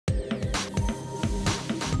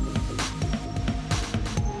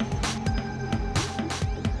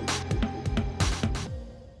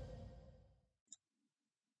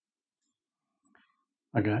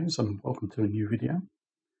Hi guys, and welcome to a new video.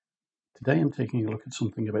 Today I'm taking a look at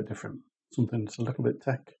something a bit different, something that's a little bit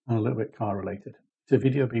tech and a little bit car related. It's a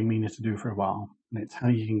video I've been meaning to do for a while, and it's how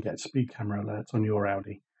you can get speed camera alerts on your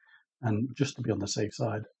Audi. And just to be on the safe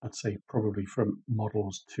side, I'd say probably from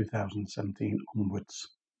models 2017 onwards.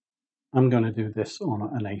 I'm going to do this on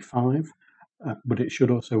an A5, but it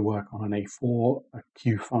should also work on an A4, a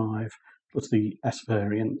Q5, plus the S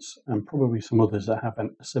variants, and probably some others that have a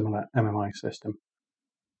similar MMI system.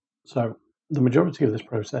 So the majority of this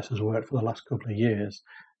process has worked for the last couple of years.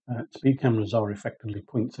 Speed cameras are effectively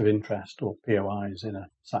points of interest or POIs in a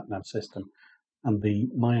Sat Nav system, and the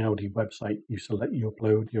My Audi website used to let you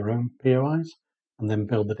upload your own POIs and then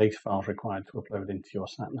build the data files required to upload into your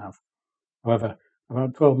Sat Nav. However,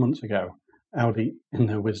 about 12 months ago, Audi, in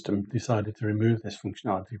their wisdom, decided to remove this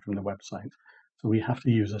functionality from the website, so we have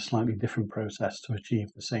to use a slightly different process to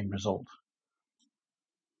achieve the same result.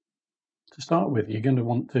 To start with, you're going to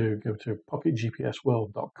want to go to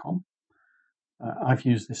pocketgpsworld.com. I've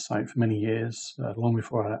used this site for many years, long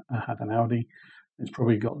before I had an Audi. It's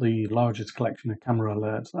probably got the largest collection of camera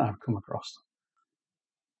alerts that I've come across.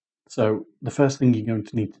 So the first thing you're going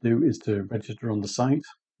to need to do is to register on the site.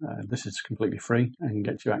 This is completely free and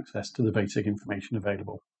gets you access to the basic information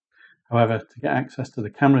available. However, to get access to the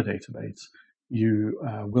camera database, you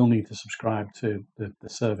will need to subscribe to the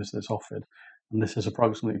service that's offered. And this is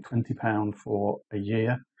approximately £20 for a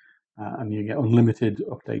year, and you get unlimited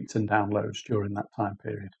updates and downloads during that time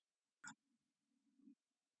period.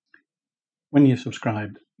 When you're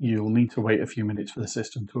subscribed, you'll need to wait a few minutes for the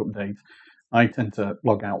system to update. I tend to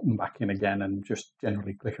log out and back in again and just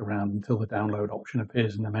generally click around until the download option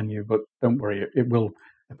appears in the menu, but don't worry, it will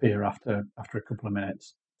appear after a couple of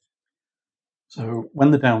minutes. So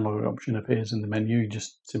when the download option appears in the menu, you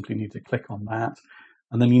just simply need to click on that,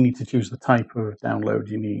 and then you need to choose the type of download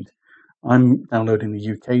you need. I'm downloading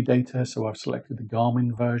the UK data, so I've selected the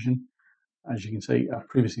Garmin version. As you can see, I've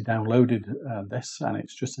previously downloaded this, and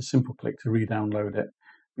it's just a simple click to re-download it,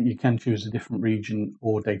 but you can choose a different region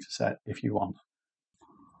or data set if you want.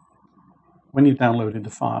 When you've downloaded the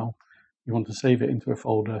file, you want to save it into a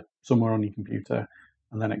folder somewhere on your computer,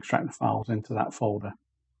 and then extract the files into that folder.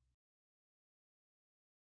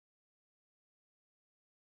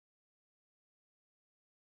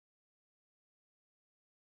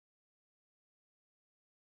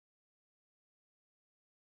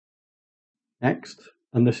 Next,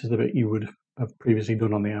 and this is the bit you would have previously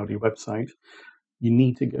done on the Audi website, you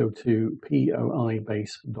need to go to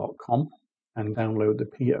poibase.com and download the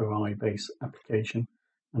poibase application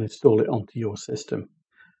and install it onto your system.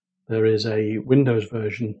 There is a Windows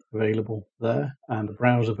version available there and a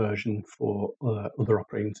browser version for other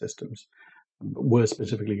operating systems. But we're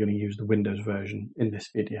specifically going to use the Windows version in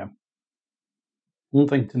this video. One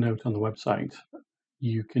thing to note on the website,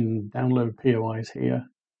 you can download POIs here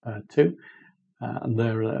too, and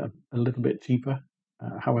they're a little bit cheaper.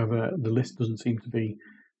 However, the list doesn't seem to be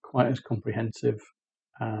quite as comprehensive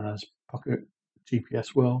as Pocket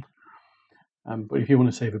GPS World. But if you want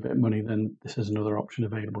to save a bit of money, then this is another option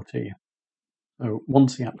available to you. So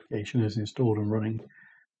once the application is installed and running,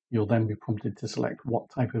 you'll then be prompted to select what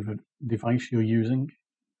type of a device you're using.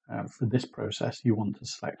 For this process, you want to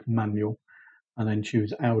select manual and then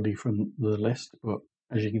choose Audi from the list. But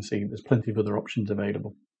as you can see, there's plenty of other options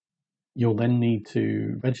available. You'll then need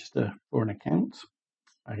to register for an account.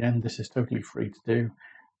 Again, this is totally free to do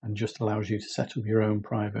and just allows you to set up your own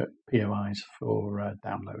private POIs for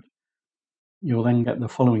download. You'll then get the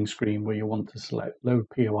following screen where you want to select load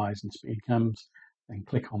POIs and speed cams, then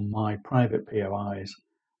click on my private POIs,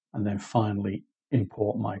 and then finally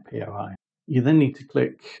import my POI. You then need to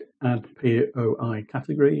click add POI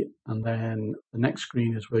category, and then the next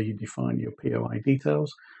screen is where you define your POI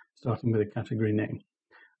details, starting with a category name.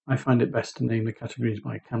 I find it best to name the categories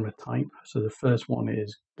by camera type. So the first one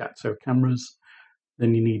is Gatso cameras.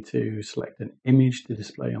 Then you need to select an image to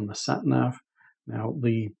display on the Sat Nav. Now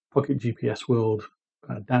the Pocket GPS World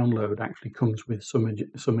download actually comes with some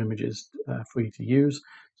images for you to use.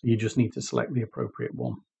 So you just need to select the appropriate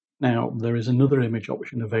one. Now there is another image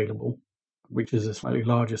option available, which is a slightly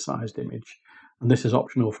larger sized image. And this is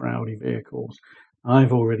optional for Audi vehicles.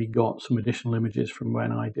 I've already got some additional images from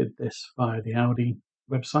when I did this via the Audi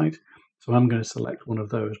website, so I'm going to select one of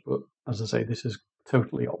those, but as I say, this is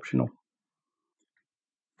totally optional.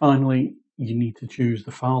 Finally, you need to choose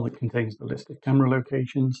the file that contains the list of camera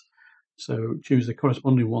locations, so choose the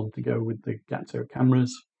corresponding one to go with the Gatso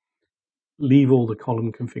cameras, leave all the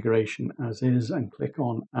column configuration as is and click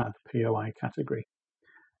on add POI category.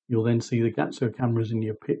 You'll then see the Gatso cameras in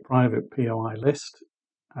your private POI list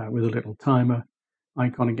with a little timer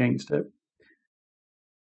icon against it.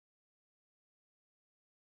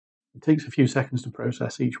 It takes a few seconds to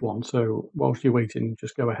process each one, so whilst you're waiting,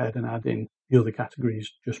 just go ahead and add in the other categories,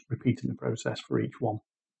 just repeating the process for each one.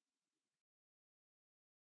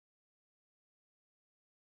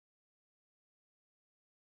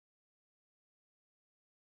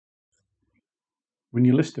 When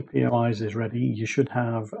your list of POIs is ready, you should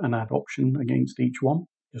have an add option against each one.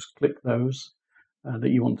 Just click those that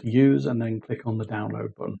you want to use and then click on the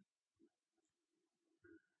download button.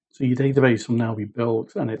 So your database will now be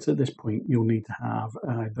built, and it's at this point you'll need to have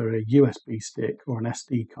either a USB stick or an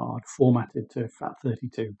SD card formatted to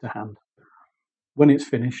FAT32 to hand. When it's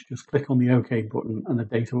finished, just click on the OK button and the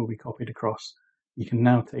data will be copied across. You can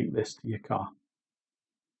now take this to your car.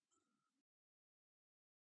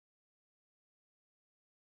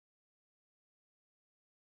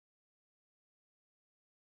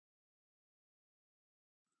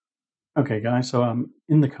 Okay guys, so I'm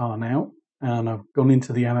in the car now and I've gone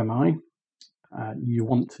into the MMI. You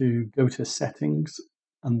want to go to settings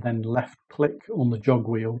and then left click on the jog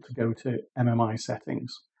wheel to go to MMI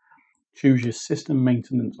settings. Choose your system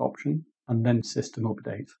maintenance option and then system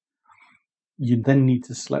update. You then need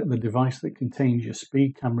to select the device that contains your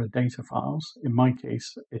speed camera data files. In my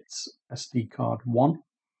case, it's SD card 1.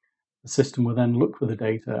 The system will then look for the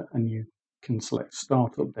data and you can select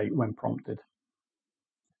start update when prompted.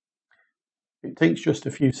 It takes just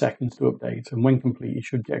a few seconds to update, and when complete you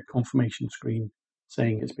should get a confirmation screen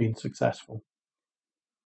saying it's been successful.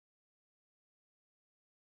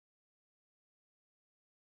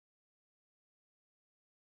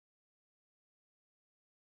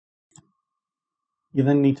 You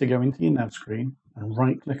then need to go into your nav screen and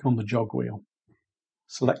right click on the jog wheel.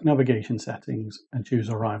 Select navigation settings and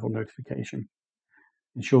choose arrival notification.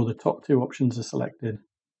 Ensure the top two options are selected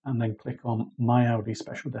and then click on My Audi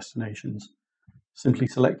Special Destinations. Simply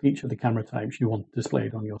select each of the camera types you want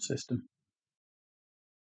displayed on your system.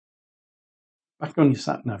 Back on your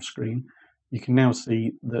sat nav screen, you can now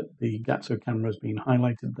see that the Gatso camera has been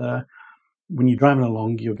highlighted there. When you're driving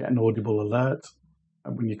along, you'll get an audible alert.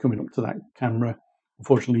 When you're coming up to that camera,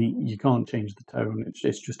 unfortunately, you can't change the tone.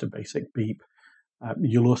 It's just a basic beep.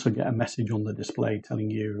 You'll also get a message on the display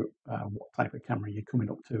telling you what type of camera you're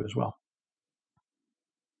coming up to as well.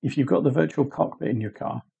 If you've got the virtual cockpit in your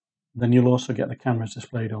car, then you'll also get the cameras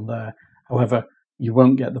displayed on there. However, you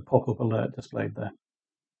won't get the pop-up alert displayed there.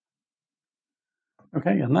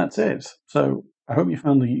 Okay, and that's it. So I hope you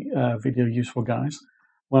found the video useful, guys.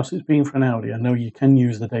 Whilst it's been for an Audi, I know you can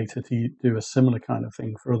use the data to do a similar kind of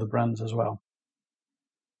thing for other brands as well.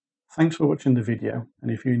 Thanks for watching the video, and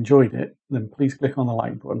if you enjoyed it, then please click on the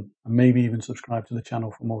like button and maybe even subscribe to the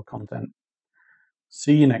channel for more content.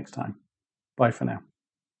 See you next time. Bye for now.